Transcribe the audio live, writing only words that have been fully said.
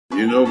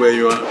You know where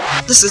you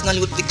are? This is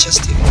Nollywood Pictures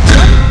TV.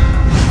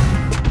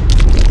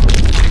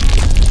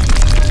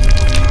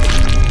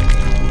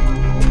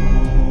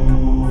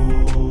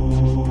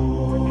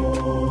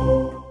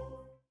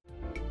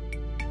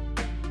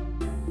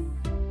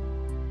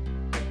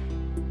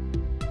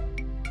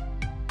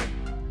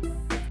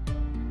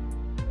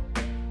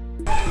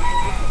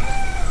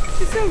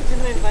 She said we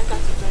didn't invite her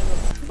to join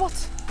us.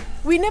 But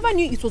we never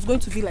knew it was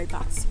going to be like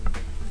that.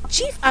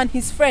 Chief and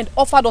his friend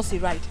offered us a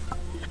ride.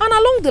 And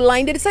along the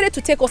line, they decided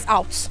to take us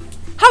out.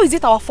 How is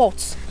it our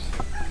fault?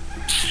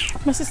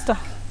 My sister,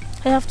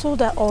 I have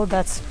told her all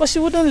that, but she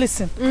wouldn't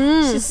listen.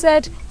 She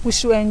said we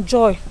should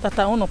enjoy that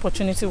our own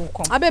opportunity will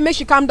come. I bet make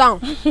she calm down.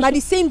 Now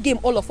the same game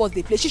all of us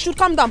they play. She should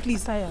calm down,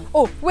 please. Tyre.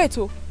 Oh, wait,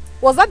 oh.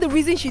 Was that the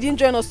reason she didn't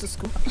join us to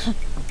school?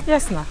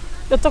 Yes, now.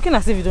 You're talking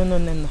as if you don't know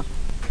Nena.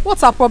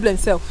 What's our problem,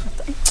 self?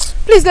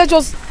 Please, let's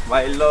just...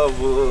 My love,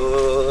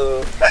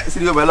 see,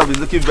 my love is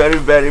looking very,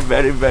 very,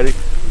 very, very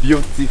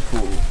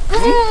beautiful.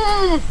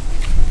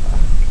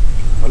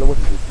 Hello, what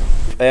is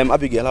this?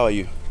 Abigail, how are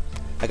you?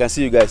 I can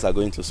see you guys are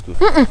going to school.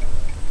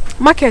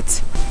 Market.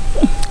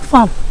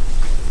 Farm.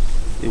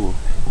 Ewo.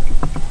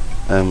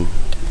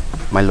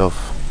 My love,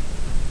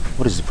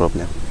 what is the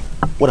problem?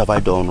 What have I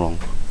done wrong?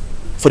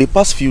 For the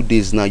past few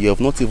days now, you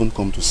have not even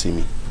come to see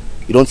me.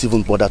 You don't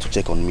even bother to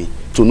check on me,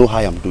 to know how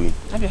I am doing.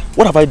 Okay.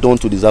 What have I done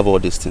to deserve all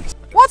these things?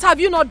 What have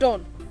you not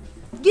done?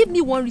 Give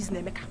me one reason,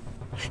 Emeka.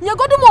 You're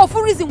going to do more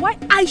full reason why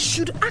I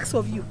should ask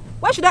of you.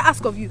 Why should I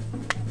ask of you?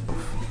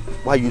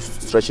 Why are you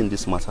stretching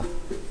this matter?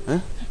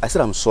 I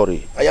said I'm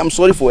sorry. I am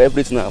sorry for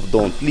everything I have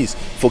done. Please,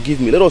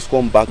 forgive me. Let us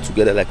come back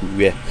together like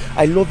we were.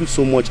 I love you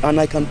so much and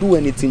I can do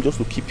anything just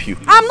to keep you.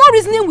 I'm not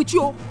reasoning with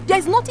you. There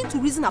is nothing to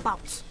reason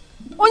about.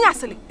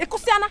 Onyasele,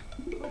 Ekosiana,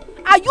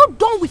 are you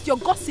done with your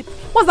gossip?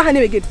 What's that her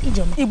name again?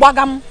 Ijoma.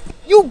 Iwagam.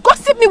 You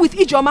gossip me with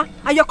Ijoma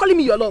and you're calling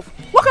me your love.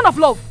 What kind of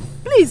love?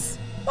 Please,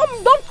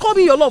 don't call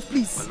me your love,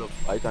 please. My love,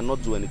 I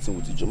cannot do anything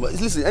with Ijoma.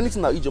 Listen,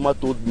 anything that Ijoma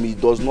told me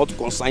does not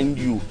concern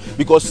you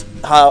because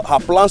her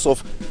plans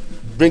of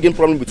bringing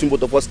problem between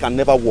both of us can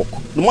never work.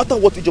 No matter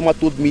what Ijoma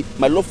told me,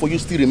 my love for you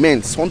still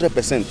remains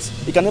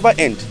 100%. It can never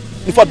end.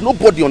 In fact,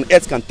 nobody on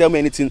earth can tell me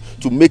anything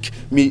to make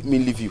me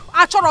leave you.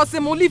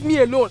 Achorosemo, leave me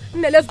alone.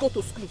 Let's go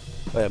to school.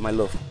 My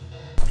love,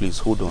 please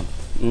hold on.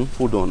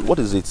 Hold on. What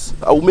is it?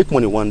 I will make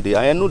money one day.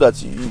 I know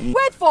that you...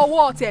 Wait for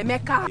what,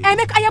 Emeka?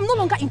 Emeka, I am no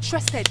longer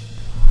interested.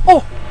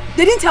 Oh,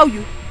 they didn't tell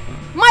you?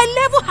 My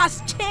level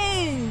has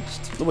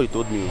changed. Nobody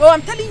told me. Oh,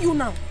 I'm telling you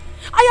now.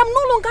 I am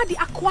no longer the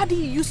Akwadi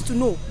you used to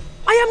know.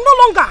 I am no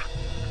longer.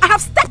 I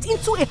have stepped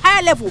into a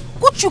higher level,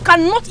 which you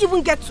cannot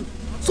even get to.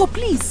 So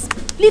please,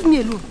 leave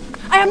me alone.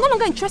 I am no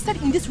longer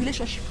interested in this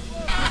relationship.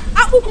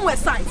 I open my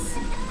size.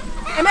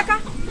 Emeka,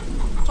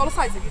 cholo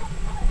size again.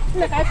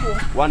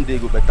 One day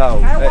go better.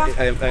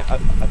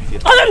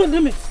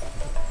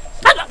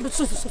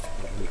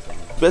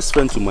 Best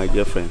friend to my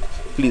dear friend.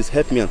 Please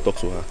help me and talk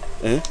to her.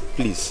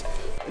 Please.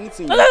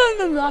 Anything.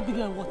 No,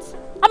 Abigail what?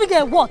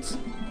 Abigail what?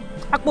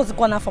 I close the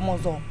corner from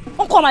us all.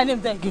 Don't call my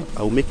name there again.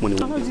 I will make money.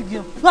 I'm not the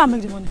girl. Where I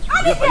make the money?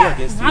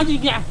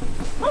 Abigail.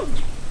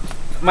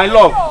 My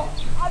love.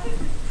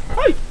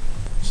 Hi.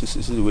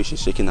 See the way she's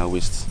shaking her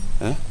waist.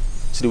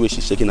 See the way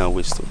she's shaking her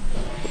waist.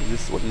 What is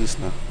this? What is this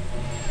now?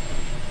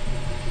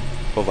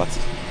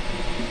 Poverty.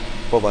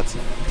 Poverty.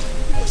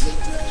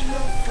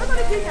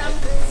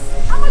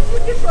 How much do you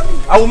give for me?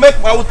 I will make.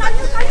 Can you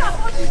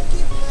afford it?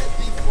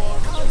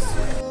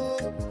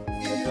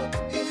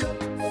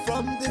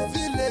 From the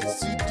village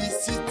to the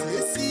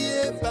city,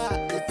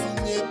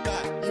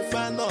 if I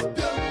not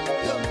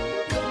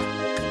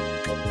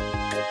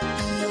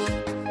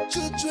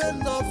children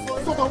of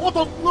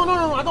no,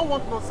 I don't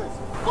want nonsense.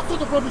 What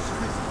sort of rubbish is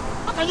this?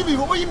 How can you be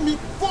owing me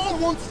 4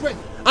 months rent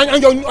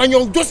and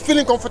you're just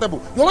feeling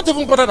comfortable? You're not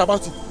even bothered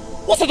about it.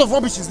 What sort of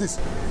rubbish is this?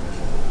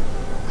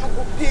 I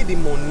go pay the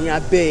money, I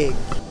beg.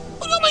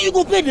 No, you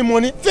go pay the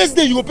money. First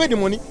day you go pay the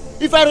money.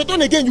 If I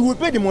return again, you will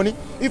pay the money.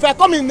 If I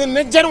come in the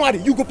next January,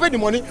 you go pay the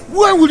money.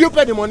 When will you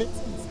pay the money?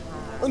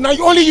 Now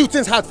only you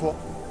things hard for.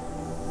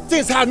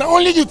 Things hard. Now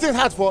only you things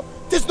hard for.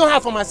 Things not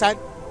hard for my side.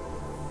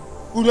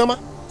 Uriama,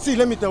 see,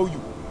 let me tell you.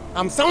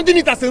 I'm sounding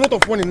it as a note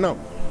of warning now.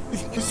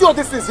 If you see all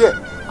these things here,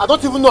 I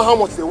don't even know how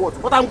much they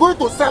worth. But I'm going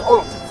to sell all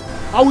of it.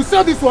 I will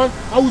sell this one.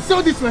 I will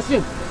sell this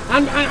machine.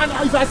 And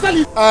if I sell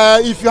it,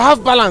 if you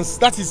have balance,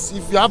 that is,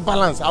 if you have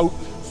balance, I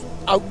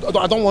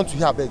don't want to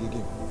hear beg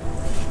again.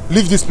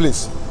 Leave this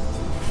place.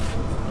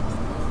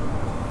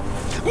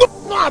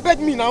 No, I beg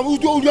me now.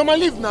 Uriama,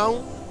 leave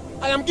now.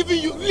 I am giving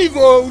you leave,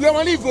 oh,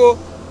 Uriama, leave, oh,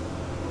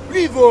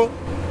 leave, oh.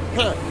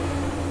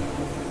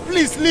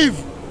 Please leave.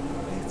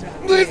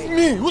 Leave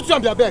me. Who's you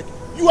a beg?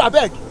 You a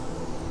beg.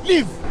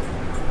 Leave.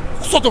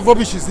 What sort of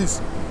rubbish is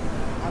this?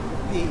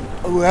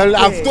 Well,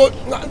 I've told.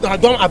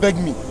 Don't beg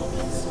me.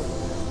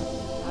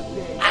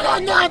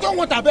 I don't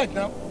want a beg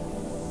now.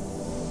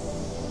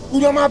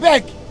 Uriama,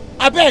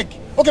 I beg.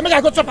 Okay, maybe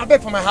I go chop a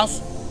beg for my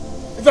house.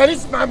 If I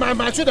reach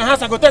my children's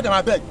house, I go tell them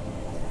I beg.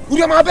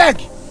 Uriama, I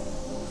beg.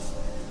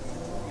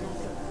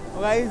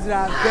 Why is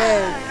that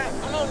beg?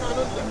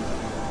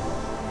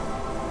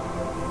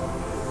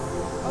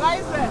 Why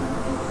is it?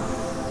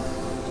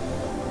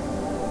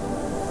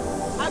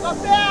 I go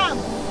pay am.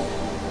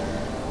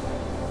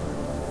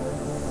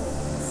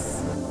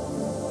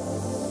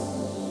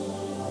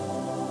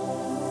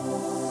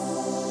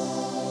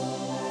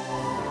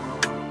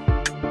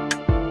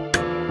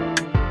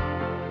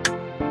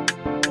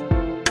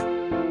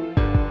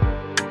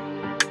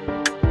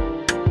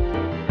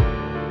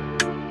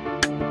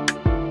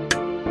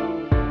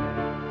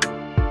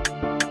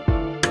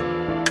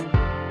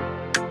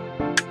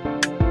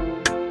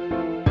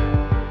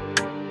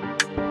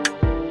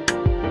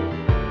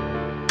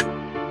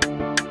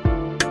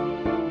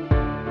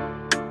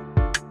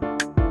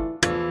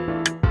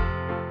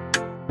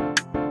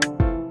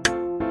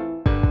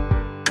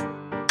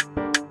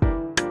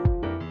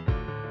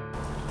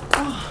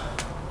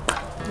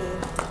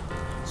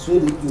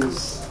 Sweetie,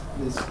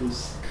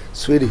 please.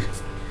 Sweetie.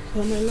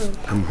 Yeah, my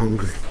love. I'm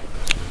hungry.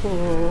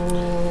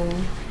 Oh,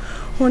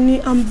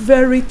 honey, I'm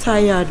very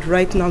tired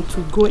right now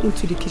to go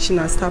into the kitchen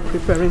and start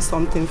preparing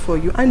something for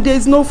you. And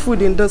there's no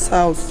food in this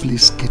house.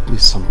 Please get me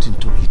something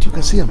to eat. You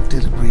can see I'm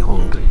terribly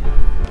hungry.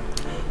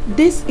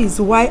 This is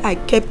why I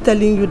kept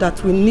telling you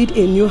that we need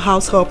a new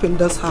house help in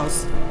this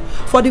house.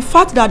 For the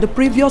fact that the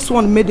previous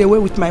one made away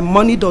with my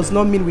money does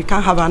not mean we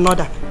can't have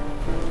another.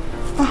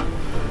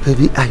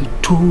 Baby, I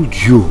told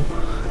you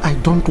I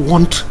don't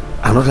want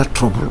another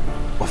trouble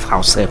of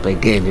house help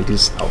again in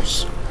this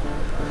house.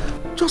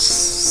 Just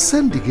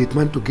send the gate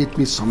man to get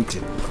me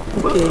something.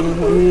 Okay,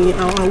 honey,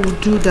 I will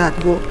do that,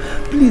 but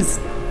please,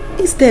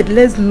 instead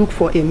let's look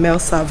for a male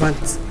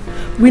servant.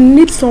 We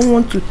need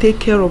someone to take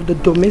care of the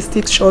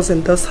domestic chores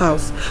in this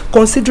house,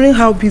 considering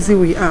how busy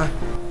we are.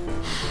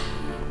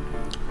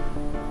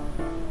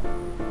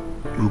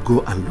 You go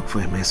and look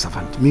for a male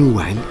servant.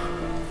 Meanwhile,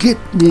 get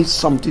me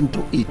something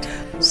to eat.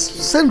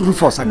 Send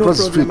Rufus across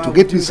the street to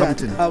get me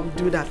something. I will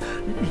do that.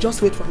 You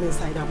just wait for me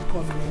inside. I'm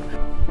coming.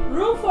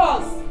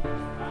 Rufus!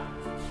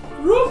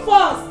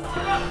 Rufus!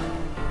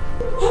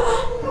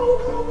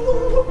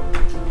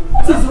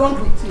 What is wrong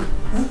with you?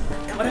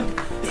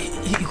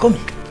 You call me?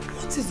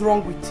 What is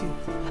wrong with you?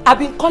 I've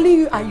been calling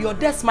you and you're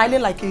there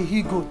smiling like a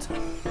he-goat.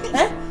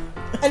 Eh?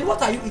 And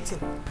what are you eating?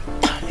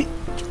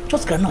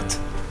 Just granite.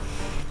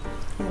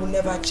 You will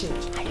never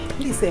change.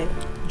 Please,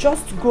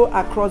 just go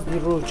across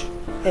the road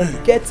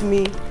and get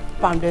me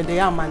pounded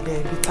yam and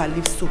the bitter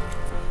leaf soup.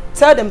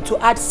 Tell them to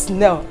add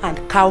snail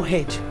and cow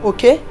head,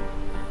 okay?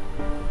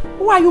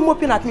 Why are you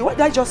moping at me? What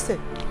did I just say?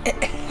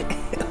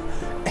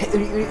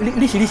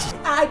 Rishi.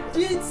 I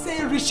didn't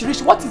say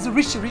rishi. What is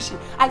rishi?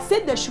 I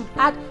said they should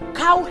add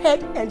cow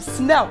head and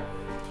snail.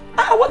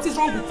 What is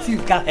wrong with you?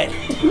 Cow head.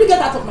 Let me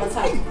get out of my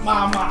sight.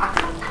 Mama.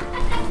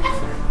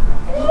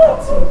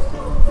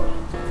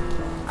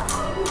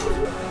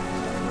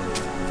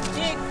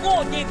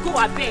 They go,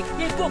 I beg.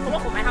 They go, come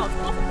up from my house.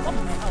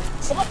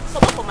 Come up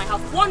from my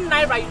house. 1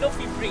 naira you don't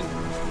feel bring.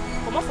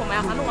 Come up from my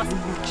house. I don't want to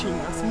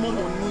Small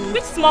money.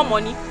 Which small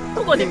money?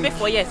 Who go they pay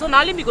for here? So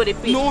now let me go they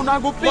pay. No, I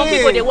go pay. One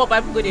people they work,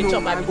 but people go they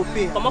chop. I go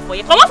pay. Come up for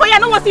here. Come up for here. I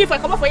don't want to see you for.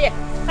 Come up for here.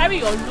 Carry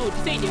your load.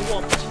 You say they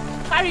work.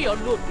 Carry your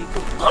load. They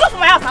go. Come up from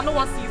my house. I don't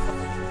want to see you for.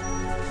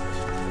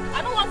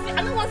 I don't want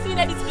to see you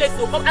in this place.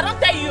 So I don't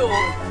tell you.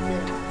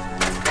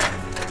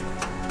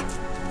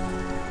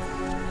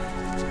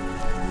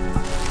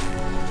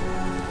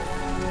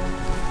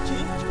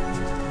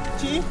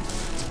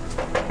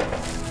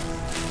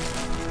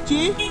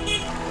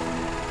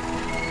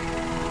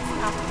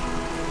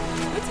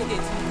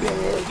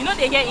 You know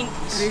they hear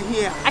English. They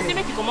hear. I say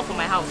make you come up from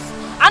my house.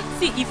 And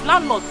see if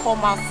landlord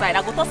come outside,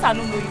 I go tell I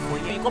don't know you for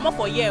here. You come up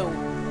for here.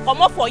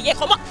 Come up for here.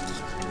 Come up for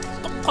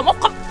here. Come up.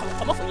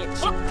 Come up for here.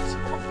 It's massive.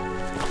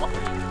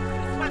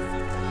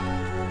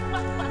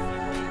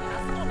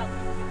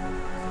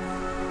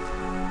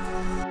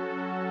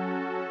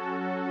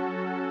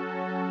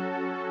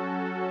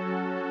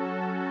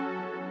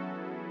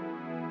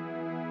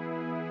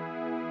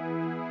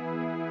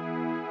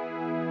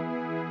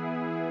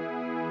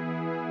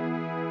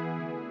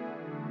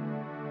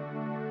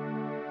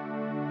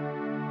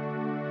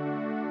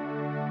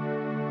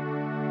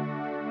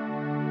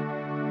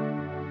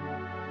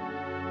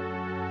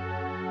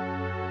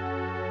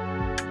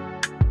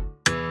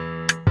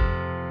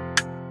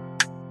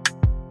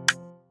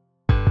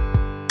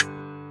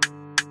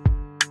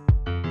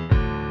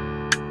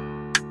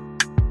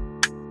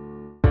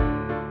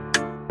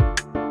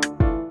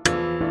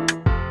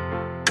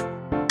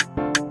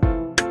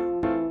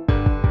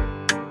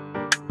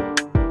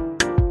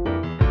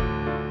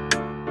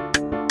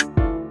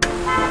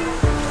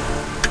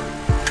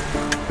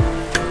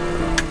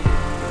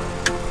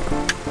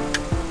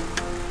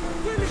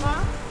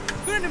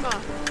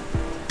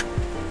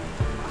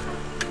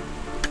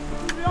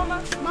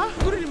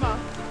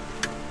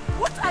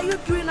 What are you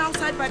doing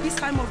outside by this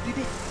time of the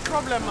day?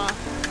 Problem, ma.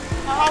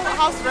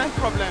 House rent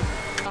problem.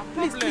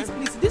 Please,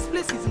 this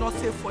place is not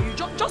safe for you.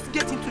 Just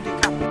get into the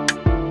car.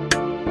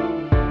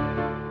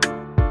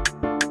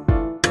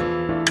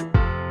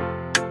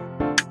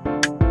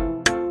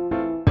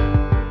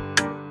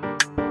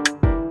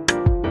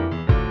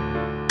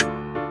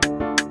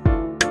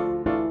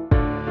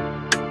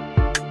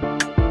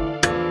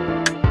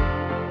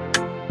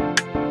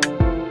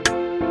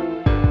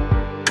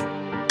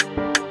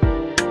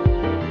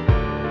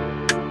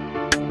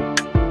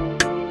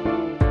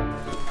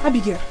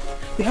 Abigail,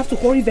 we have to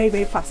hurry very,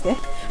 very fast, eh?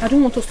 I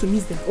don't want us to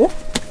miss them, oh?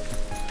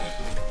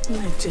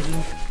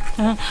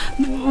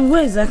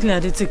 Where exactly are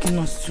they taking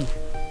us to?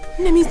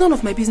 It's none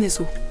of my business,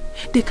 oh.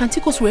 They can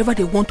take us wherever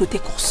they want to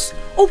take us.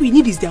 All we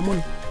need is their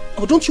money.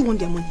 Or don't you want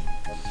their money?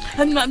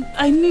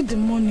 I need the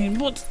money,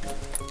 but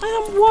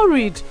I am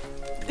worried.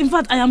 In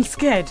fact, I am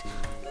scared.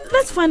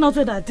 Let's find out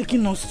where they are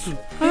taking us to.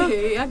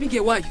 Hey,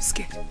 Abigail, why are you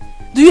scared?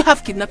 Do you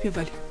have kidnapping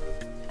value?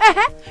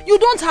 You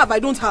don't have, I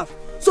don't have.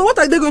 So what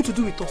are they going to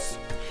do with us?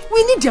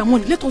 We need their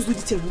money. Let us do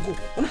the thing. We'll go.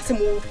 If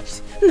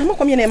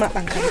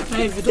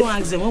you don't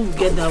ask them, when we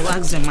get there, I'll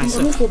ask them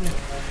myself. No problem.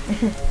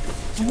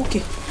 I'm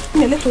okay.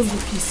 Let us do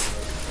peace.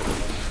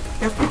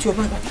 I'll put your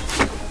bag back.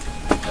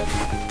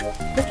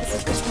 Let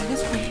us do this one.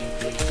 Let's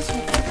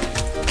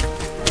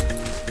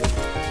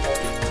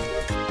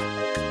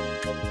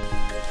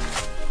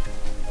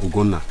go.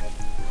 Ugonna.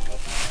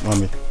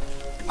 Mommy.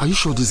 Are you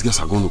sure these guys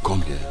are going to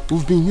come here?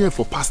 We've been here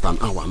for past an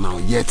hour now,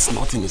 yet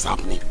nothing is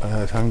happening.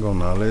 Hang on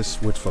now,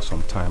 let's wait for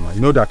some time.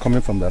 You know they're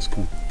coming from their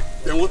school.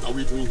 Then what are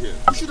we doing here?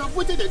 We should have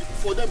waited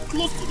for them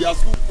close to their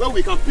school where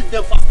we can pick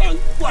them faster and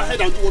go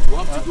ahead and do what we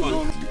have to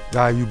do.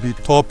 Yeah, you be a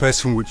tall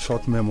person with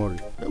short memory.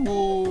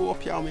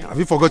 Have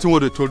you forgotten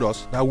what they told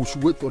us? That we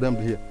should wait for them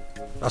here.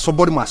 That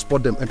somebody must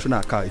spot them entering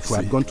our car if we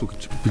are going to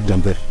pick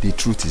them there. The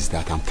truth is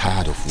that I'm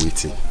tired of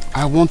waiting.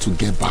 I want to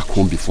get back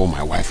home before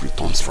my wife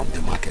returns from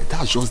the market.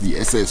 That's just the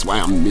essence why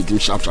I'm making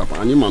sharp.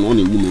 And even on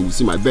a woman will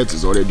see my bed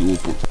is already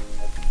open.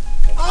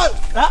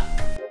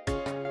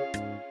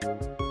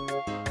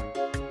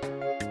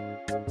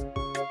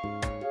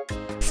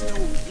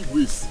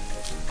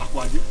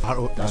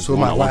 So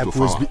my wife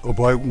always be. Oh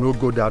boy, no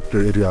go that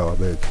area, I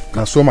beg.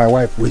 Now so my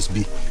wife always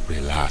be.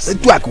 Relax. You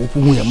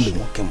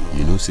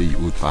know, say you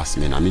old fast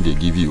man. I mean, they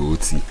give you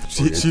OT.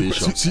 See.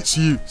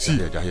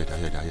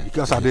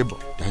 Because I did.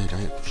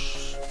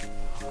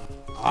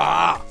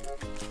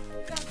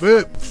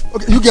 Babe.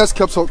 Okay, you guys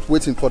kept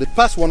waiting for the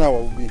past 1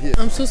 hour. We'll be here.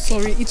 I'm so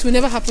sorry. It will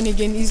never happen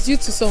again. It's due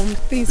to some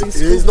things in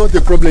school. It's not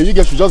the problem. You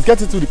guys should just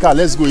get into the car.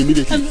 Let's go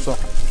immediately.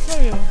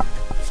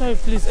 Sorry,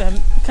 please.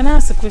 Can I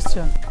ask a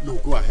question? No,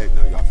 go ahead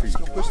now. You are free.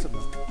 No question,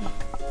 man.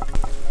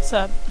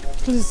 Sir,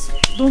 please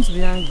don't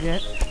be angry.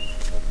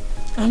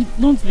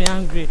 Don't be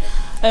angry.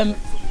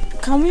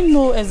 Can we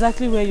know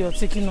exactly where you're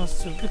taking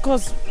us to?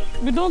 Because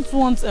we don't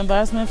want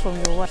embarrassment from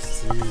your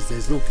wife. Please,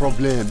 there's no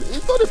problem.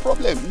 It's not a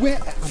problem. Where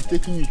I'm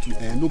taking you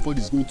to,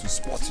 nobody's going to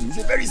spot you. It's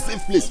a very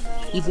safe place.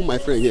 Even my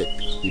friend here,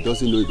 he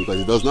doesn't know it because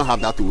he does not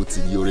have that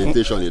OT, the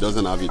orientation. He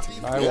doesn't have it.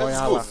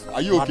 Yes,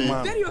 are you okay?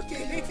 Very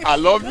okay. I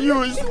love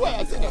you. You see why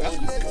I said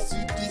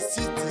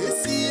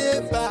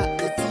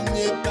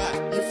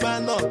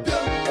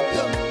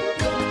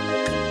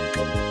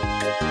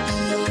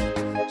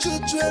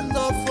children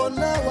of for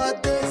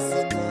nowadays,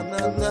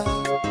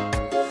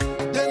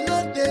 they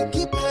know they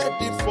keep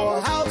heading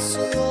for house.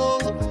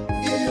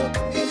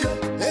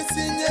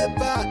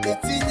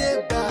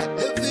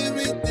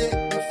 Every day,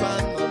 if I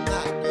know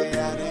that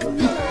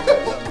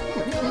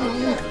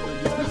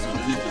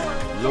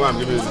no, I'm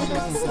giving you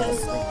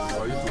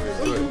for you to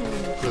enjoy.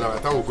 So that by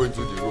the time we go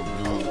into the room,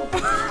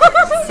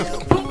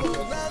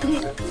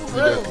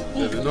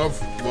 there's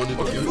enough money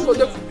to give.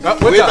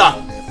 Waiter!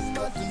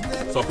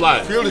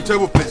 Supply. Fill the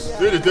table, please.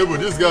 Fill the table.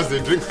 These guys, they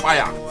drink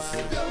fire.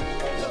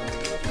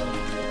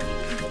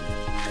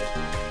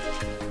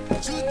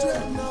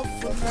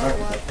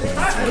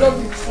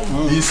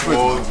 This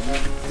world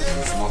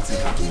is nothing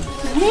happening.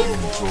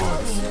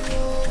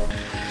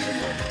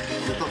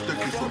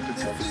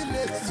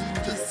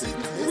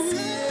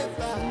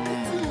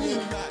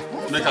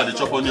 Make her the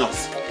chop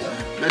onions.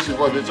 Make she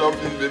for the chop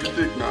in baby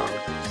take now.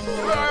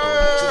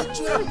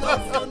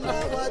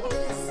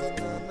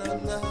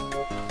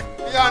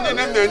 Yeah, and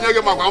then you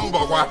get my bamba.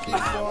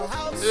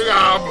 You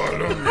got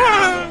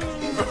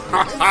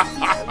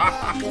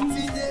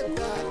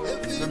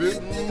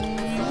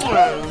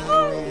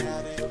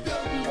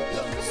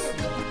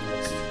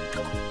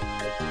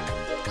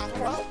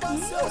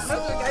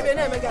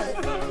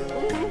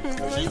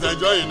she's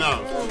enjoying now.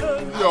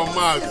 You're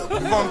mad.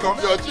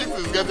 Your cheeks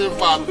is getting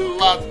fat.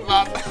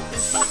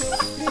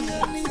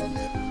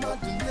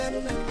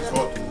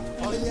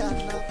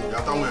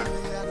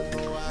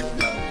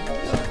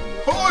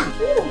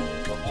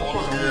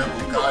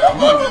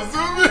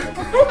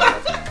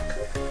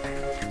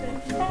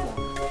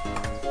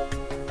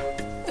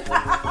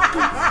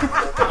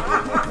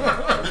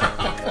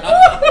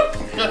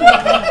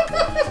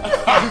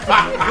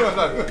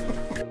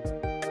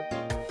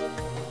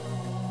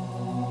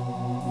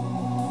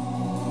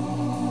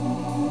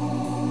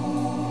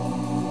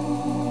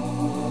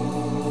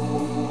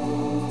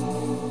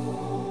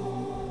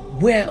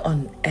 Where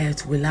on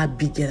earth will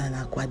Abigail and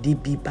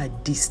Akwadi be by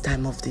this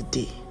time of the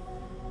day?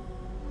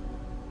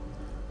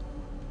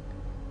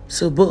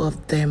 So both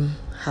of them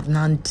have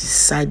now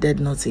decided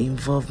not to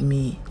involve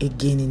me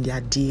again in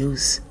their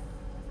deals.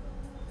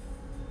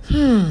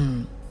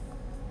 I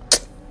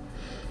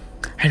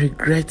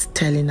regret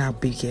telling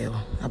Abigail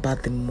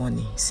about the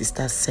money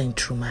sister sent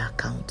through my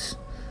account.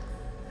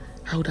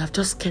 I would have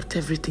just kept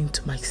everything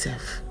to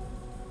myself.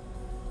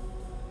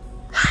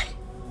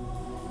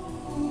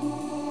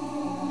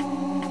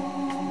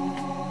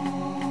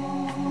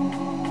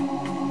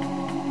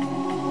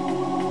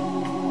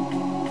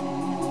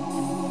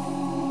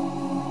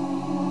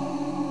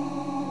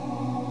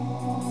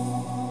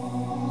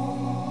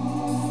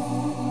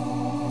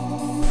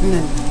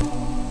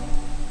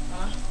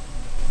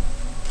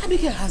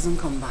 Abigail hasn't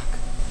come back.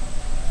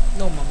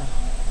 No, Mama.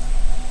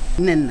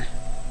 Nena,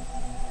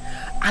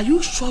 are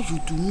you sure you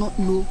do not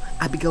know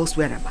Abigail's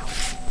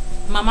whereabouts?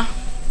 Mama,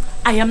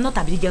 I am not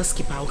Abigail's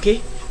keeper, okay?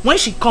 When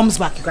she comes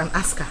back, you can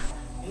ask her.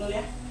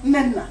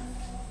 Nena.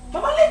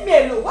 Mama, leave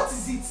me alone. What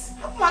is it?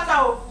 What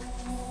matter?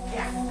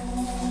 Yeah.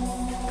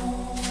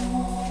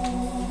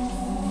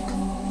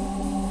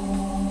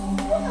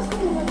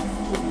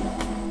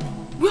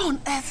 Where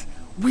on earth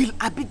will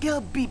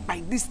Abigail be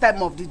by this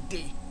time of the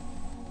day?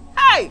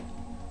 Hey!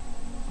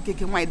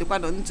 Keke why the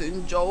one on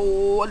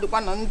Tinjo, the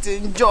one on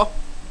Tinjo.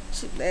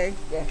 She like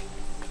yeah.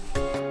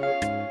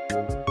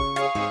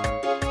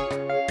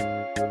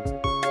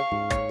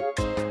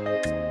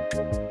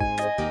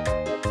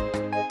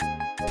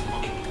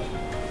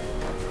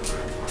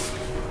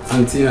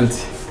 Auntie.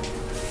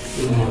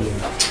 Good morning.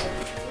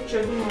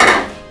 Good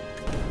morning.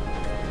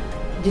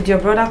 Did your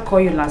brother call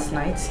you last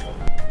night?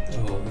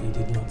 Oh, he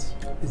did not.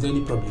 Is there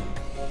any problem?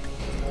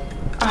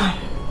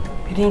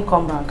 He didn't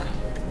come back.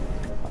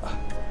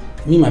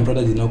 You mean my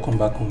brother did not come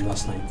back home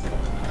last night?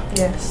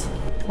 Yes.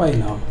 Why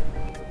now?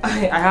 I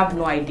have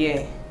no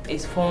idea.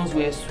 His phones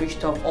were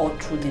switched off all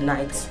through the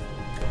night.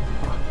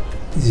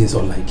 This is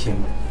all like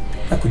him.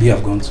 Where could he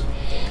have gone to?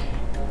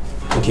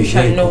 Okay,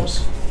 here he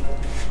comes.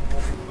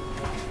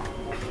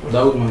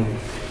 Good morning.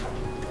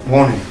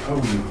 Morning. How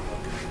are you?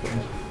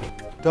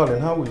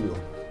 Darling, how are you?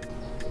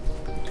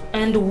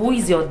 And who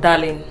is your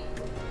darling?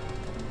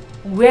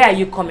 Where are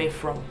you coming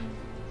from?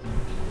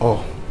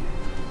 Oh,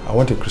 I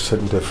went to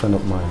crusade with a friend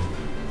of mine.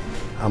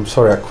 I'm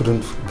sorry I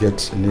couldn't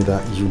get neither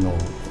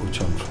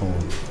which on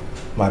phone.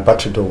 My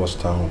battery door was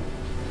down.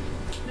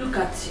 Look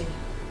at you.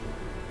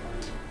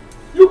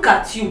 Look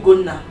at you,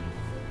 Gonna.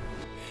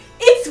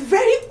 It's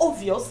very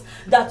obvious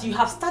that you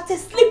have started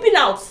sleeping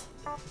out.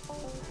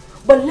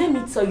 But let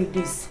me tell you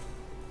this.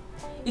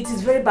 It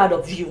is very bad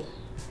of you.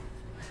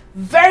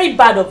 Very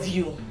bad of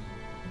you.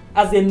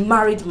 As a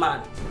married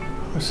man.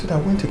 I said I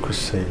went to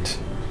crusade.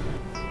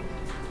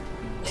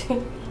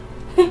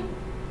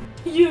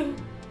 You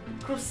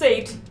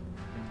crusade?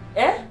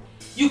 Eh?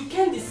 You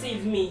can't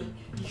deceive me.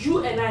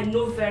 You and I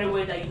know very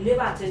well that you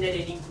never attended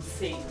any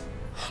crusade.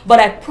 But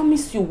I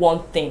promise you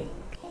one thing.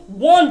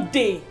 One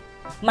day,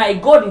 my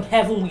God in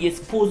heaven will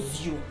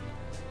expose you.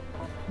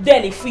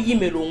 Then if we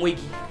Oguegbu.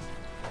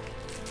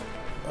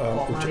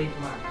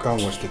 Go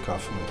and wash the car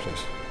for me,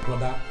 please.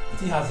 Brother,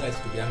 he has rights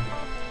to be angry.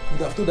 You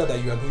would have told her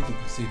that you are going to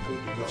crusade.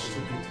 You're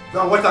stupid.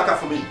 Go and wash that car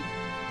for me.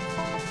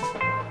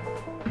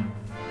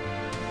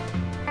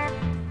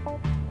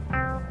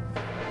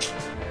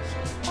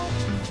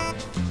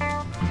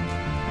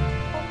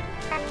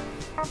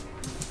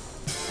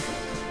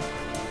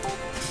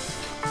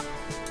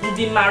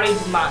 The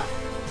married man.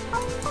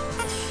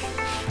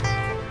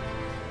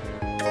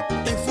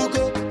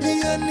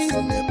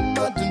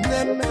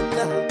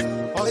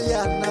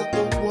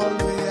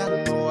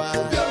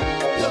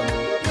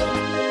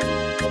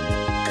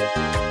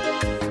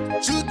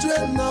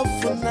 Children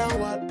of now.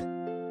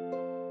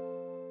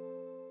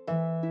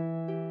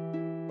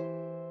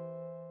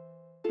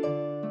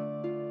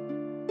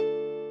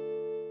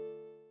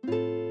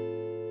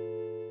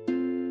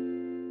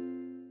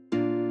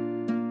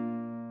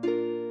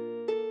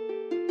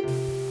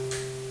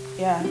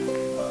 Yeah.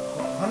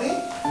 Honey?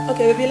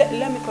 Okay, baby,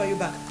 let me call you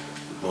back.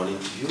 Good morning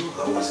to you.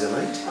 How was your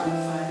night? I'm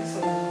fine. So,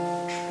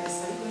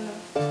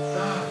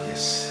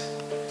 yes.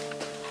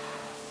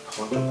 I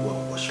want to go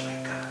and wash my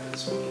car.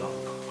 It's been long.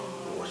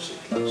 I'll wash it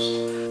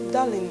close.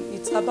 Darling,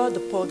 it's about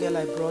the poor girl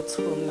I brought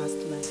home last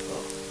night.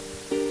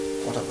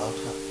 What about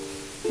her?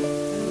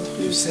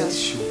 You said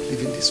she would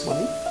leave in this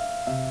morning?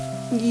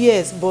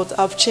 Yes, but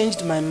I've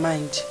changed my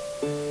mind.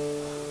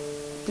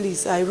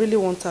 Please, I really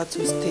want her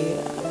to stay.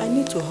 I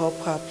need to help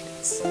her,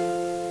 please.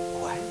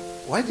 Why?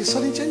 Why the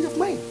sudden change of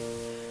mind?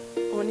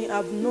 Honey,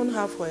 I've known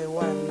her for a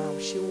while now.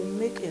 She will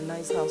make a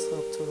nice house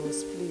help to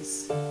us,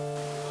 please.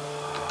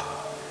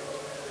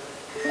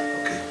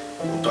 Okay,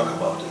 we'll talk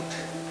about it.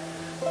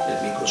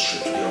 Let me go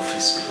straight to the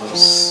office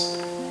because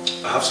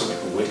I have some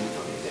people waiting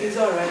for me there. It's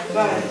alright,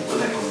 bye. When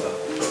I come back,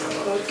 we'll talk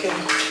about it. Okay.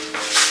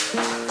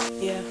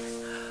 Yeah.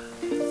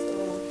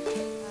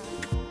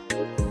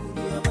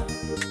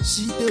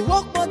 She dey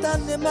work more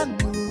than a man.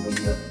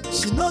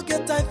 She no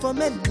get time for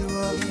men.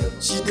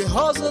 She dey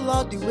hustle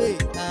all the way.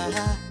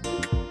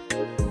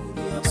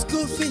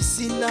 School fees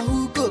in na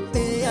who go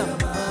pay am?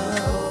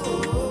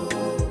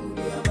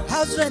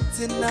 House rent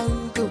in na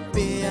who go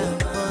pay am?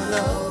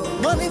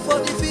 Money for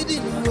the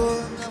feeding.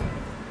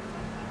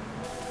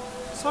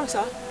 Sorry,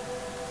 sir.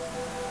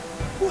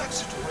 Who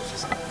asked you to watch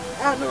this?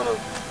 No.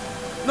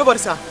 Nobody,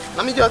 sir.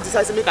 Let me just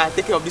decide to make I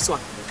take care of this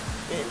one.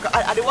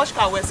 I dey wash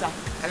car well, sir.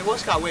 I dey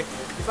wash car well.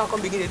 If I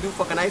come begin to do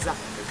vulcanizer,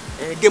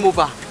 game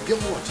over. Game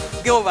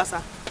what? Game over,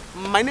 sir.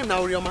 My name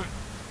now Orioma,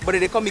 but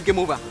they call me game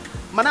over.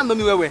 Madam know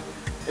me well.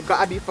 Because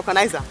I be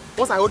vulcanizer.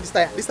 Once I hold this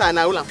tire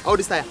now, I hold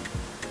this tire.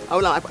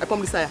 I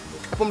pump this tire.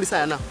 I pump this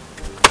tire now.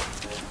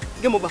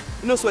 Game over.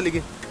 You know swell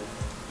again.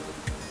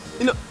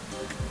 You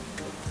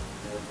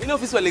know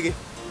if it's swell again.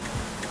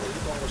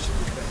 should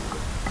be there.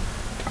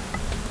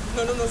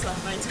 No, sir.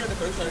 My interior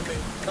decoration is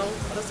there. Don't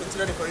just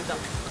interior decorator.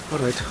 All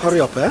right, hurry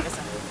up, eh? Yes,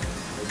 sir.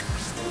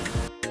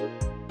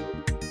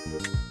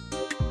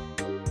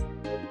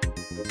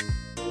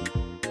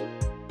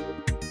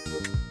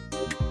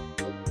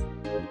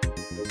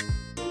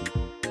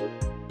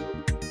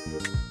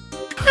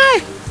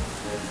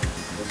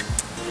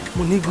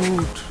 Money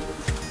good.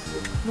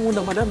 No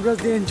wonder Madam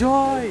just they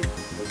enjoy.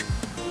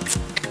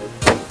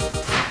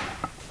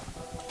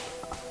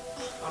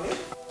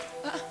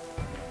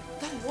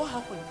 Darling, what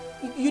happened?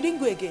 You didn't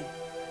go again?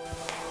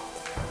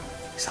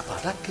 It's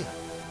about that girl.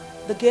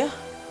 The girl?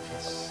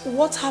 Yes.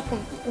 What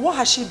happened? What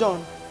has she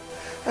done?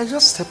 I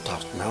just stepped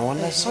out now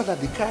and I saw that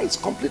the car is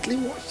completely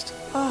washed.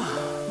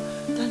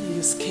 Darling,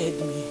 you scared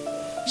me.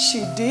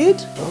 She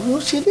did? Oh,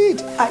 she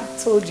did. I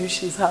told you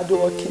she's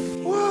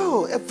hardworking.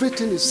 Wow,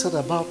 everything you said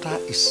about her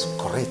is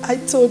correct. I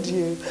told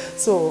you.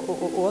 So,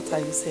 what are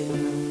you saying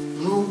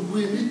now? No,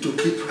 we need to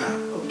keep her.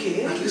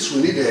 Okay. At least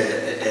we need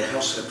a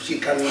house help. She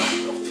can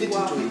fit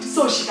into it.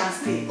 So she can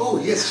stay? Oh,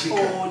 yes, she can.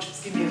 Oh,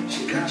 just give me a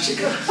She can.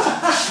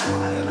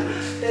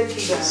 Thank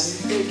you,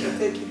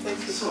 darling. Thank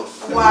you. So,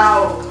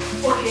 wow.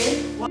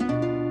 Okay.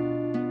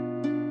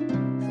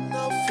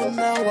 Now for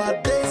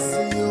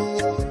nowadays, you.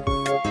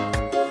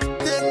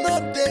 They know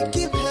they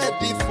keep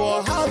heady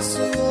for house,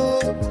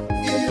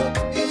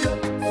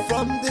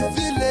 from the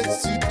village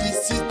to the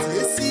city,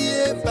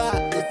 see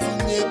back,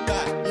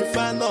 if I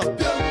know,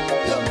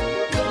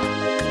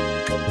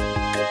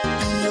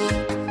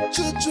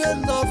 children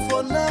of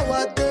for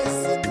nowadays,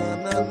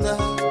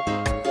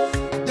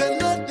 they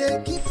know they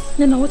keep.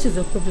 Nana, what is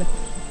the problem?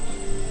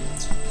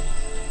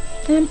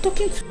 I am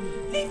talking to you.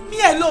 Leave me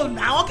alone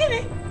now,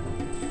 okay?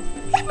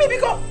 Let me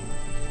go.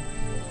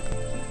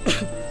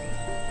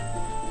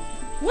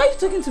 Why are you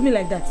talking to me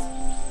like that?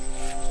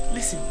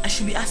 Listen, I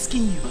should be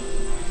asking you.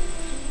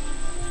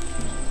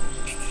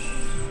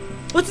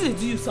 What did they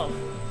do yourself?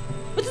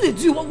 What did they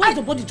do? Why is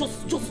the body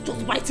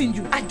just biting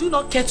you? I do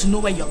not care to know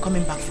where you're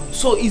coming back from,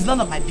 so it's none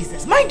of my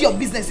business. Mind your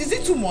business. Is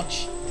it too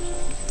much?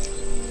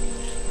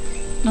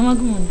 Mama,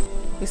 good morning.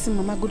 Listen,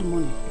 Mama, good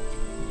morning.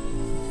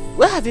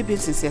 Where have you been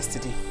since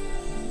yesterday?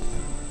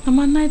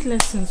 Mama, night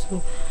lessons.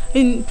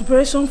 In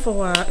preparation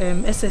for our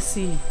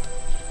SSC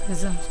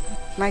exams.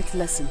 Night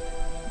lesson?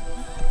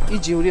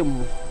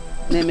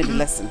 Name the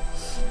lesson.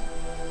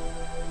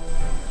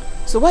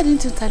 So why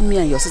didn't you tell me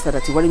and your sister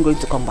that you weren't going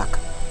to come back?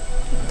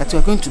 That you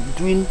were going to be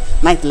doing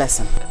night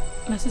lesson?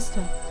 My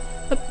sister?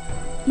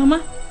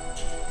 Mama,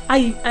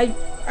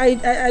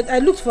 I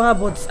looked for her,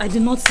 but I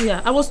did not see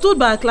her. I was told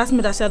by a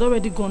classmate that she had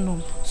already gone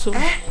home. So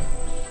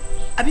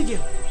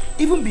Abigail,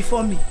 even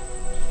before me.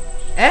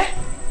 Hey!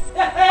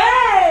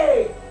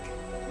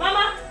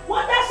 Mama,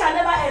 wonder shall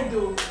never end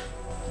though.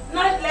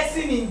 Night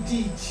lesson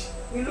indeed.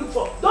 We look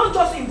for. Don't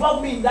just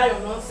involve me in that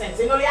your nonsense.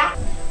 You know, yeah?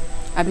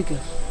 Abigail.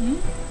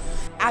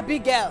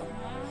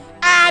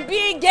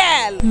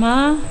 Abigail!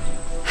 Ma?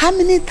 How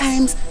many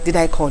times did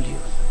I call you?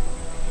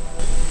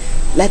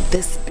 Let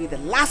this be the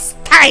last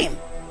time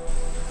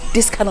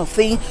this kind of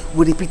thing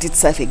will repeat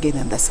itself again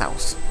in this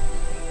house.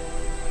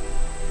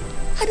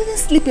 I didn't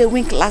sleep a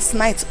wink last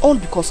night, all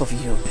because of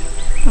you.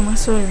 Mama,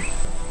 sorry.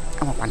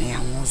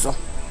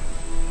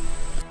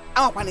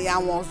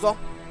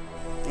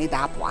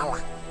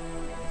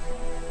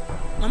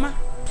 Mama,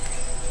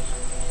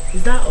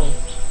 is that all?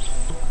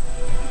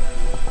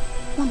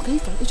 Mom, can you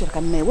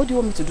tell me what do you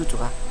want me to do to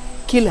her?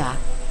 Kill her?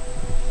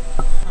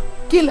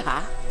 Kill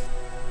her?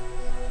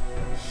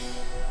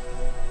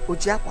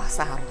 Ojiakwa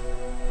Saru.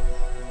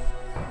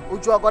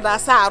 Ojuagoda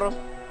Saru.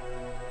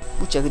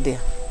 Uchegidea.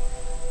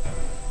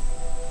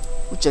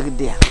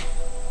 Uchegidea.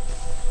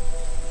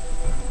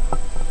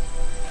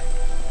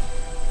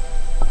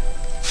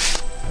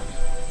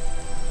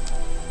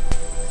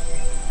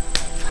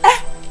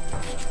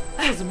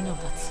 What's the meaning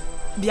of that?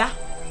 Bia,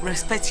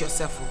 respect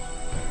yourself.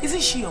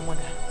 Isn't she your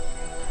mother?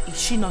 Is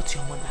she not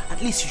your mother?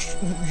 At least you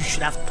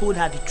should have told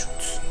her the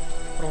truth.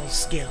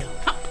 Rose girl.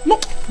 No,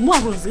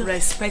 Rose girl.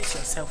 Respect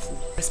yourself.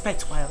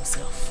 Respect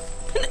yourself.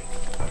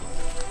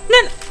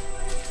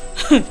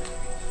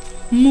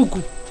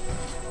 Mugu.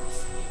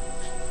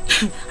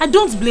 I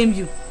don't blame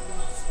you.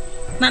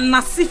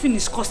 Nasi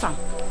finish Kosam.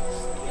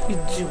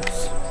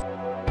 Idiot.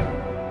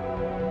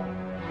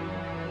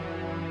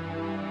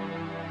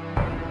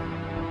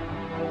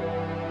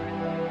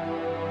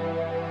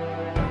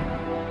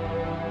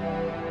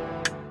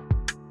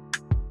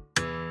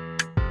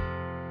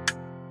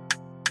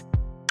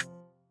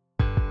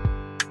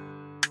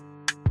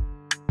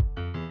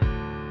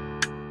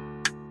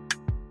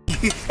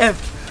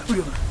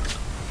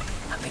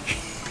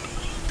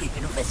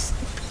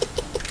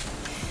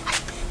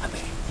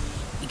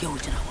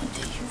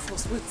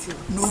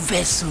 No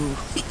vessel.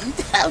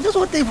 I just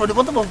want to tell you from the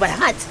bottom of my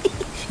heart.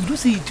 You don't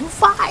say you do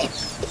fine.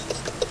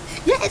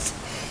 Yes,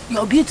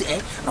 your beauty a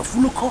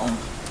full come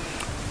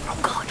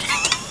from God.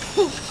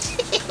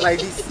 Like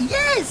this?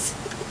 Yes.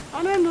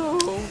 I don't know.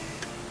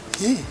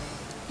 Yeah.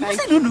 I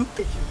don't know.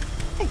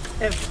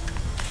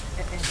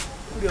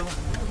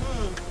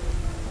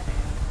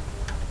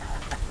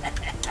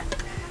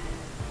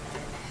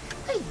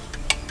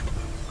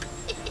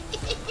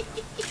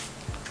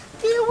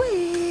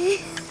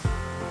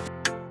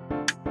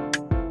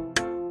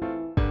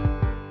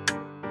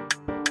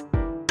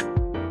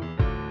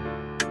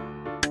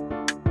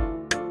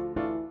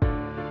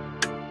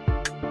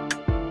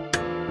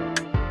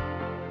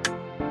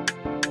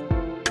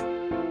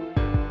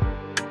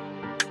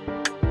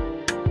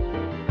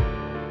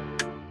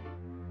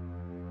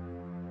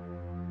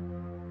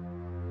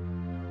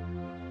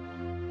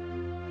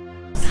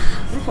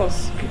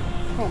 Rufus,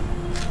 come.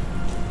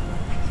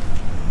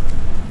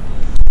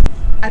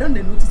 I don't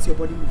notice your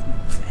body movement.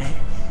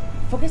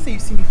 Forget say you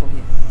see me for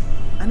here.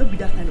 I don't be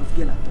that kind of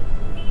girl at all.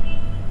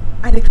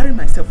 I dey carry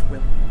myself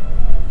well.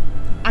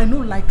 I no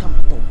like am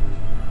at all.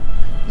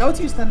 Now what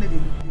you stand there dey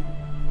look?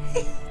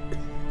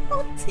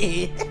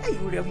 Hey,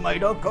 you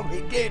might not come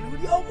again.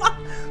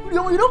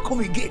 You don't come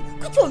again.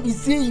 Which one be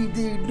say you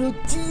dey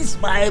notice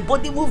my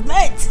body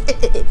movement?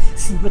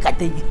 See, make I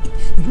tell you.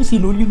 You see,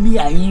 only me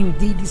and you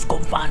did this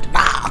compound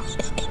now.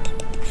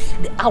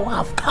 The hour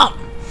have come.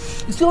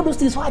 You see all those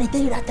things why I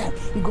tell you that time.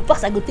 You go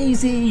past, I go tell you,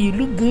 say you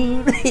look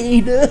good.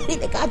 You know,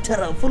 the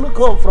cancer full of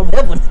call from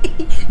heaven.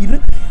 You know,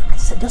 I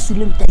said just to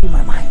let me tell you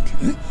my mind.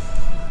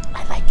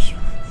 I like you.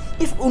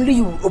 If only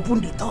you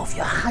open the door of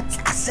your heart,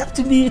 accept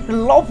me,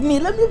 love me,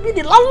 let me be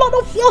the landlord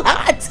of your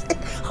heart.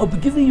 I'll be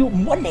giving you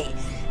money,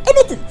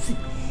 anything. See,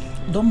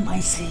 don't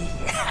mind say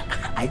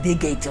I did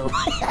get you.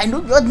 I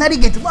know you're ordinary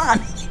get man.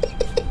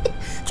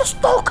 Just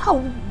talk.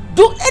 I'll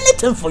do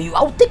anything for you.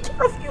 I'll take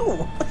care of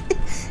you.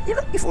 You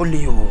know, if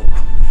only you.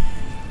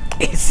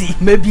 See,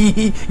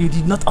 maybe you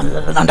did not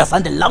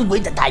understand the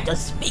language that I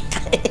just speak.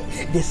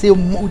 They say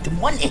with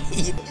money.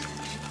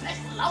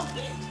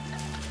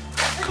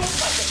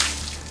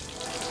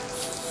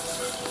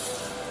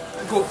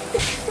 Go.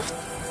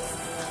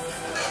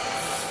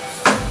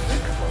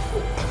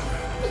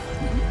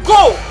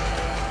 Go!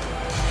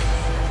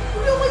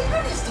 You will do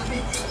this to me.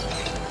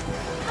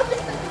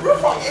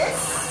 Rufus.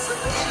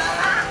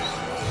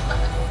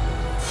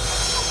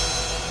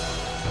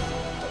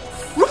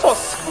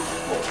 Rufus!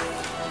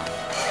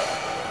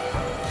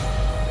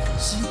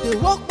 She dey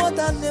work more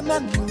than a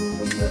man.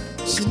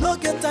 She no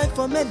get time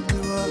for men.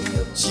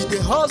 She dey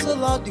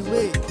hustle all the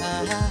way.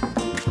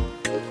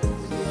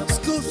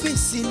 School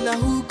fees in na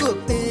who go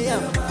pay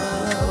am?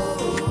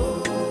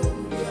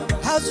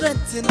 House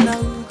rent in na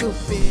who go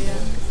pay am?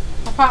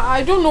 Papa,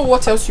 I don't know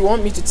what else you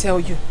want me to tell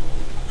you.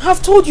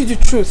 I've told you the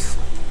truth.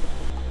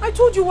 I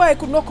told you why I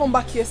could not come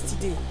back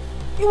yesterday.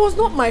 It was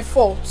not my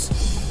fault.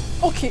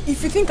 Okay,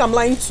 if you think I'm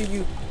lying to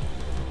you,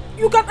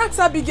 you can ask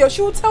Abigail.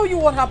 She will tell you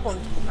what happened.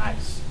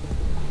 Lies.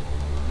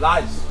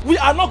 Lies. We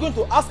are not going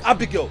to ask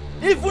Abigail.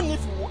 Even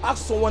if we will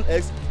ask someone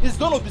else, it's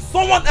going to be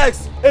someone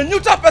else, a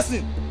neutral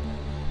person.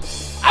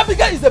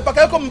 Abigail is a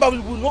Bakayoko member, we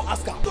will not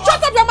ask her.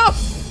 Shut up your mouth!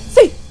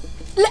 See,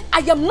 I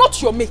am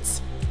not your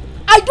mate.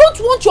 I don't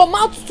want your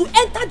mouth to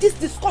enter this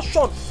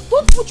discussion.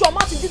 Don't put your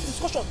mouth in this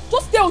discussion.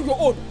 Just stay on your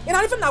own.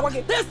 Then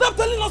stop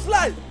telling us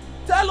lies.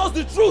 Tell us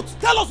the truth.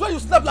 Tell us where you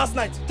slept last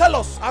night. Tell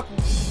us, Aku.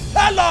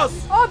 Tell us.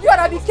 Oh,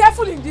 Biora, be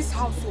careful in this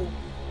household.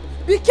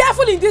 Be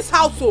careful in this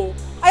household.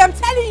 I am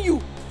telling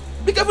you.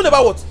 Be careful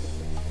about what?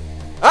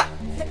 Huh?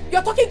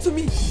 You're talking to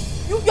me.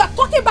 You are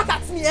talking back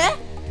at me, eh?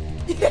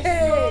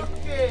 Yeah.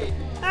 Okay.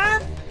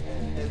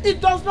 It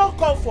does not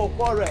call for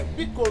quarrel.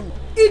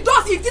 It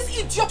does if this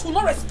idiot will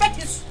not respect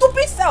his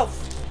stupid self.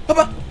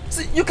 Papa,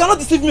 see, you cannot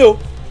deceive me, oh.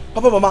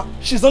 Papa, Mama,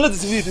 she's only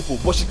deceiving people,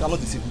 but she cannot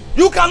deceive me.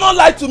 You cannot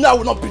lie to me, I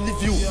will not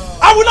believe you. Yeah.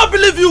 I will not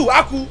believe you,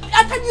 Aku.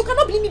 You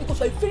cannot believe me because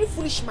you're a very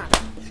foolish man.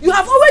 You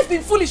have always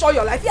been foolish all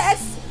your life,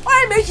 yes.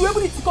 I made you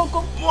able to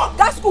Etiko.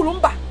 That's school,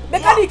 Umba.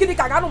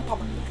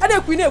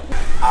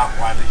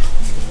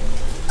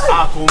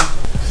 Aku,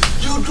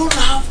 you don't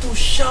have to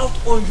shout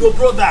on your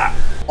brother.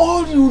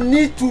 All you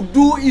need to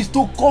do is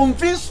to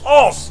convince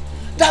us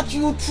that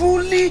you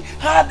truly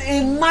had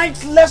a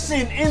night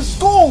lesson in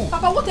school.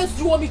 Papa, what else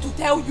do you want me to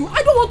tell you?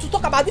 I don't want to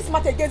talk about this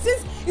matter again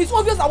since it's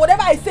obvious that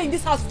whatever I say in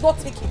this house is not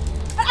taken.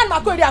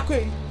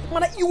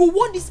 And you will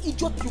want this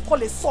idiot you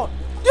call a son.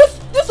 This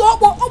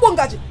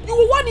Oguegbu, you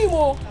will want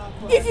him.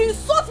 If you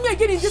insult me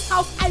again in this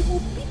house, I will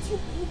beat you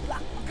blue,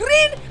 black,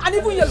 green, and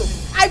even yellow.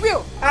 I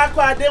will.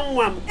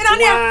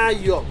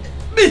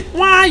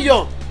 Why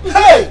you?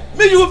 Hey,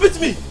 me, you will beat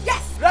me.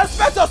 Yes.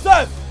 Respect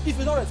yourself. If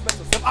you don't respect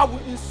yourself, I will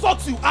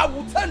insult you. I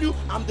will tell you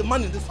I'm the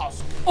man in this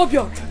house.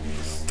 Obiora,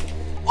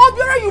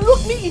 you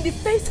look me in the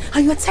face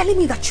and you're telling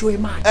me that you're a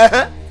man.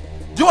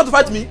 Do you want to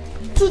fight me?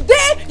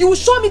 Today, you will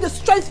show me the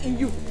strength in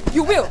you.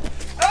 You will.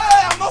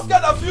 Hey, I'm not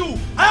scared of you.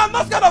 I am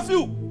not scared of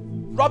you.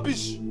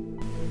 Rubbish.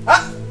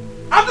 Huh?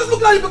 I'm just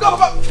looking at you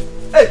because of...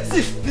 Hey,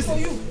 see, listen.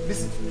 You.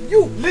 Listen.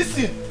 You.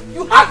 Listen.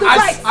 You have the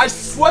right. I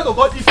swear to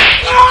God, if...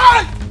 Hey,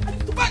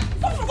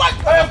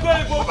 go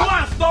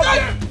and stop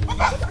them.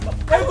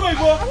 Hey,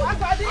 go.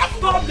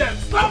 Stop them.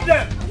 Stop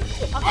them.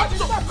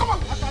 Come on.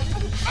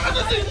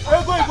 Hey,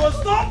 go.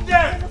 Stop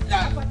them.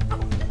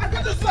 I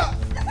got this, sir.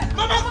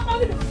 Mama,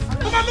 look,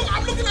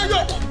 I'm looking at you.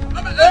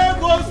 Hey,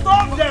 go.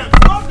 Stop them.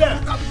 Stop them.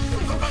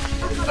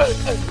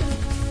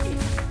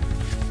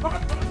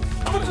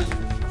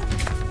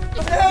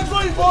 Hey,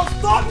 go.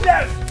 Stop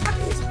them.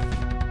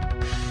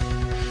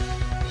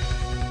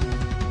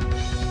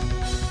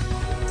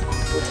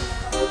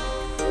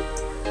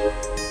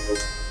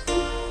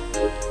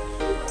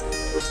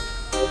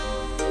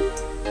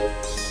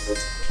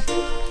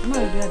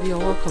 You're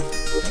welcome.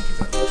 Thank you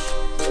very much.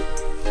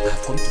 I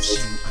have come to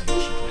see you and your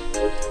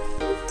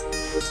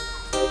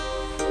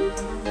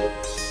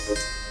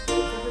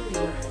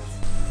children.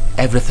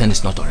 Everything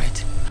is not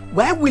alright.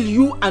 Why will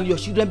you and your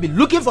children be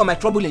looking for my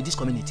trouble in this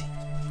community?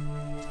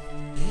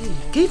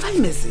 Can you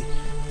find mercy?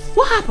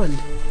 What happened?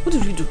 What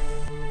did we do?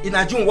 In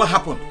June, what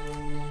happened?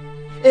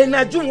 In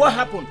June, what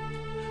happened?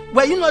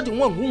 Were you not the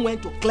one who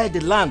went to clear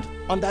the land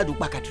under the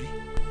Uwakwe tree?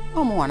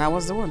 Oh, Moan, I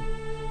was the one.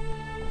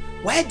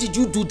 Why did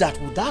you do that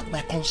without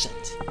my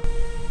consent?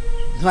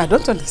 No, I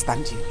don't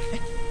understand you.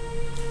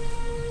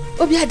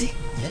 Obiadi.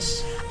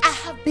 Yes? I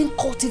have been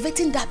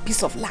cultivating that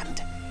piece of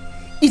land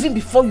even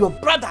before your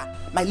brother,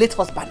 my late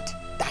husband,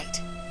 died.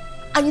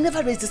 And you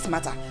never raised this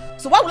matter.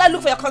 So why will I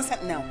look for your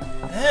consent now?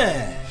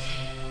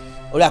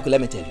 Uwakwe, let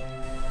me tell you.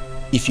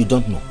 If you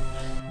don't know,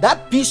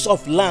 that piece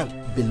of land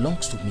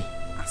belongs to me.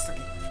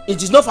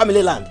 It is not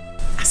family land.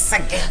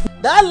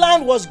 That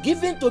land was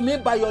given to me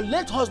by your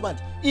late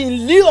husband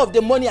in lieu of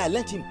the money I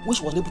lent him,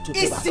 which was able to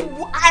pay back.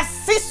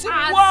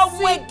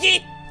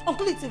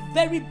 Uncle, it's a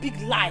very big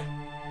lie.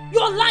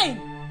 You're lying.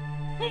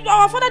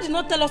 Our father did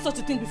not tell us such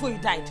a thing before he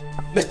died.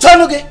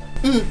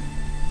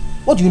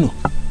 What do you know?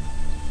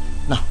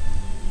 Now,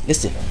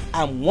 listen,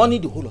 I'm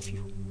warning the whole of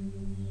you.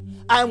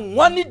 I'm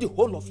warning the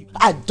whole of you.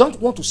 I don't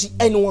want to see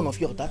any one of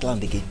you on that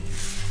land again.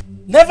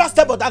 Never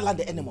step on that land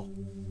anymore.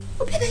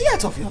 Obi, are you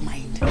out of your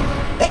mind?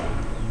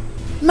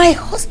 My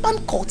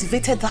husband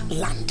cultivated that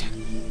land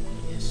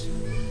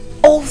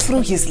all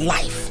through his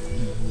life.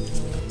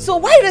 So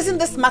why raising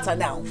this matter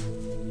now?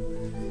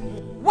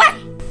 Why?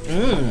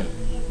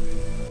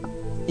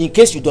 In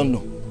case you don't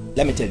know,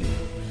 let me tell you.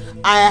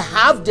 I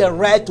have the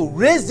right to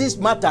raise this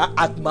matter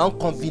at my own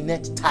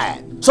convenient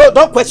time. So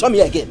don't question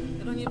me again.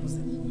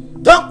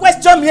 Don't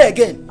question me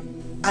again.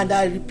 And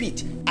I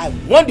repeat, I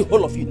want the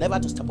whole of you never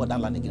to step on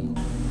that land again.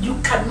 You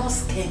cannot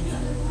scare me.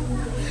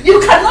 You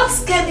cannot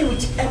scare me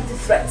with empty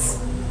threats.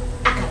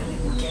 I can't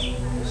believe you again.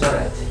 It's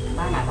alright.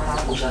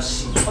 We shall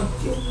see.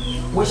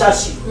 We shall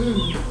see.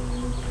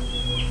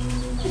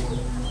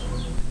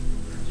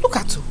 Look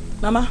at you.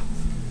 Mama,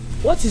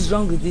 what is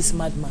wrong with this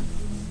madman?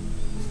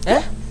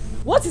 Eh?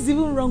 What is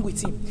even wrong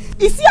with him?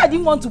 You see, I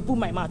didn't want to pull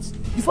my mouth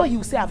before he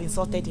will say I've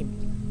insulted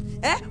him.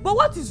 Eh? But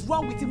what is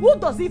wrong with him? Who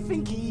does he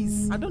think he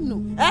is? I don't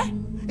know. Eh?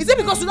 Is it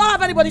because you don't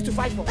have anybody to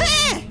fight for?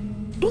 Eh!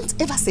 Don't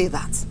ever say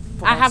that.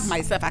 I have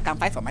myself. I can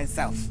fight for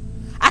myself.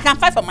 I can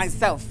fight for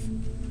myself.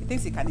 He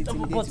thinks he can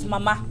intimidate But me.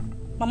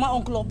 Mama,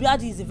 Uncle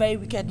Obiadi is a very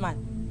wicked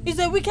man. He's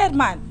a wicked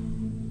man.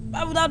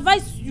 I would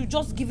advise you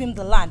just give him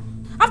the land.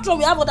 After all,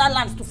 we have other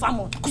lands to farm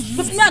on.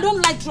 But me, I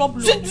don't like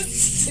trouble.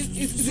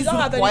 If you don't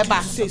have anything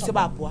to say, shut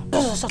up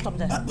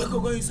there.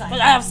 Go inside. But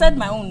I have said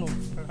my own no.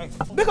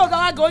 Because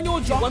I go on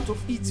your job. I want to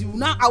feed you.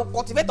 Now I'll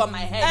cultivate on my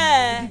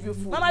head. Give you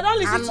food. Mama, don't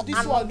listen to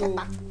this one though.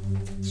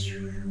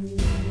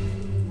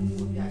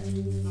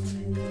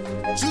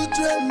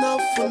 Children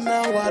of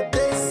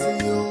nowadays,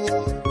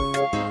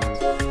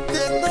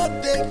 they know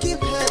they keep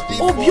heading.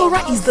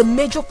 Obiora is the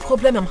major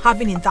problem I'm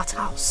having in that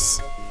house.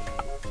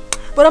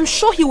 But I'm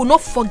sure he will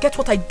not forget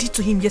what I did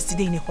to him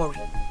yesterday in a hurry.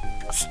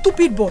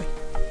 Stupid boy.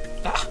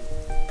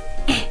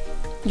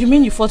 You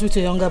mean you fought with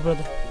your younger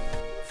brother?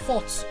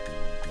 Fought?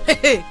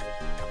 Hey.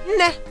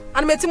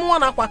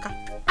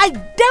 I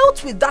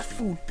dealt with that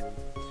fool.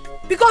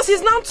 Because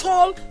he's now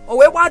tall,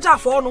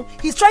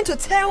 he's trying to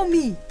tell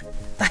me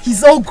that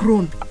he's all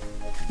grown.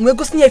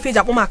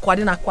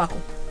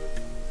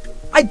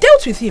 I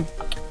dealt with him.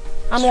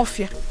 I'm off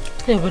here.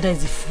 Your brother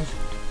is a fool.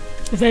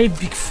 A very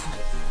big fool.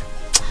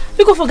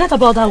 You go forget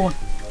about that one.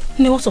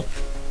 Hey, what's up?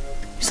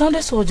 You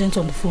sounded so urgent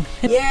on the phone.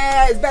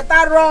 Yeah, it's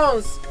better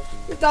runs.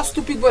 With that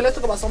stupid boy, let's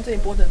talk about something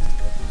important.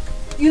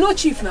 You know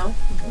Chief now?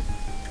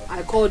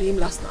 I called him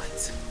last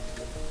night.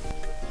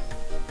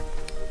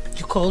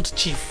 You called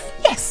Chief?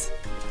 Yes.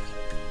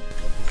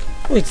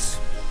 Wait,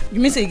 you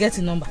mean say you get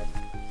the number?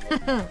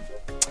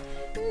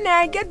 Nah,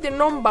 I get the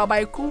number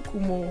by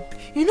Kunkumo.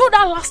 You know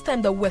that last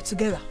time that we were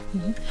together?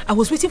 I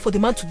was waiting for the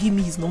man to give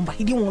me his number.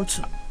 He didn't want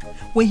to.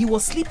 When he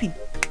was sleeping,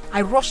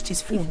 I rushed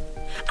his phone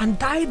and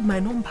dialed my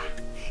number.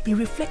 It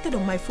reflected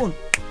on my phone.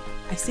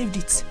 I saved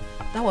it.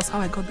 That was how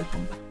I got the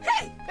number.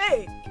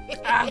 Hey!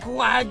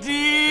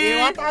 Agwadi! You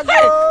want to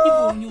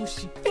go?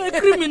 You're a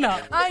criminal.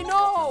 I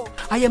know.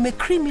 I am a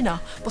criminal,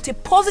 but a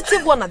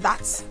positive one at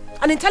that.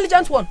 An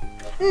intelligent one.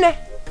 Nah.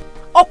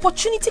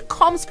 Opportunity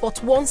comes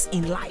but once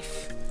in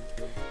life.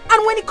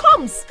 And when it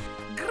comes,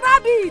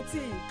 grab it.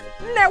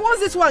 Nah, once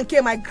this one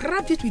came, I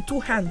grabbed it with 2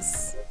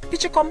 hands.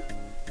 Picture come.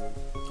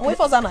 Wait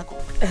for Zanako.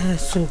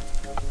 So,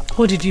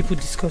 what did you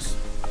discuss?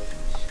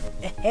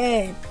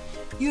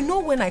 You know,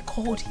 when I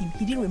called him,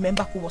 he didn't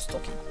remember who was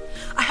talking.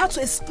 I had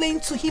to explain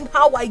to him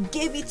how I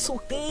gave it to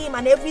him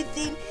and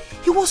everything.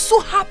 He was so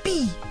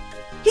happy. He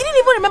didn't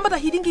even remember that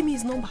he didn't give me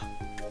his number.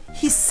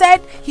 He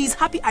said he's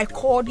happy I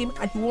called him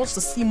and he wants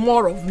to see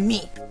more of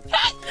me.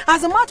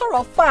 As a matter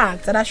of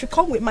fact, that I should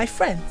come with my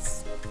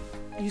friends.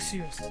 Are you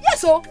serious?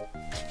 Yes, so.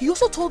 He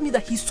also told me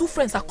that his 2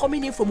 friends are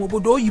coming in from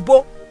Obodo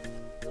Yibo.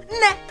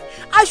 Nah,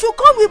 I should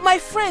come with my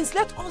friends.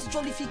 Let us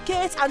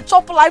jollificate and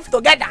chop life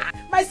together.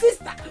 My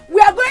sister, we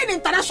are going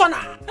international.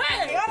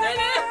 Hey!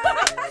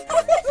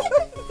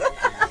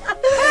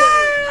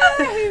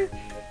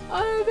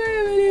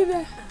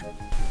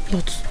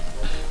 But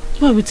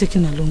Who are we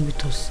taking along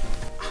with us?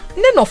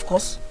 Then of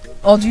course.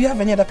 Or do you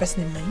have any other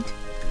person in mind?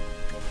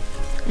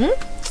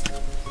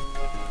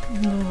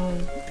 No,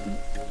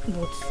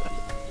 but...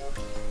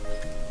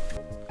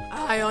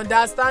 I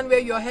understand where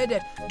you're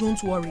headed.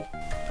 Don't worry.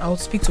 I'll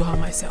speak to her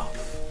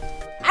myself.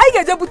 I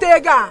get a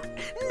butega.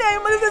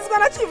 Name is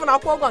gonna achieve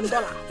 $100 one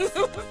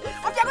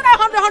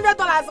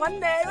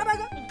day.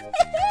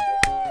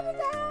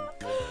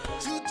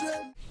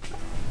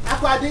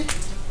 Akwadi,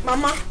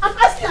 Mama, I'm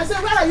asking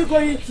yourself, where are you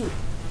going to?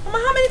 Mama,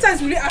 how many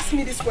times will you ask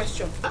me this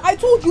question? I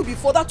told you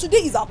before that today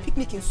is our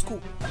picnic in school.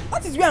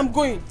 That is where I'm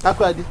going.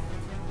 Akwadi.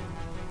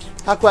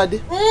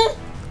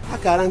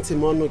 Akaranti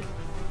monog.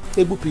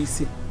 Ebu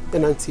PC.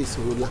 Tenanti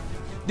Sorola.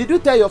 Did you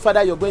tell your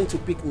father you're going to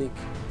picnic?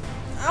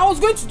 I was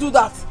going to do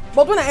that,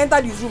 but when I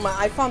entered his room,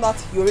 I found out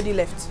he already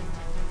left.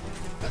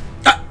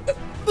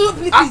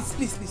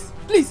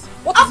 Please.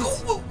 What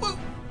is it?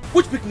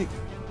 Which picnic?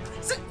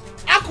 See,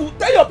 Aku,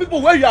 tell your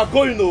people where you are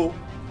going, oh.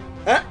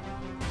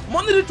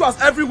 Money rituals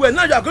everywhere.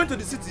 Now you are going to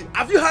the city.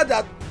 Have you heard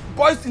that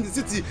boys in the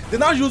city, they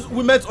now use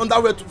women's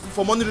underwear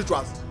for money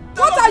rituals?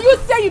 What are you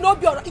saying,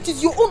 Norbert? It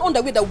is your own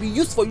underwear that we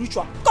use for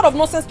ritual. What kind of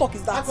nonsense talk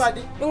is that?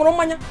 Akwadi.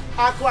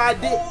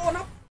 Oh,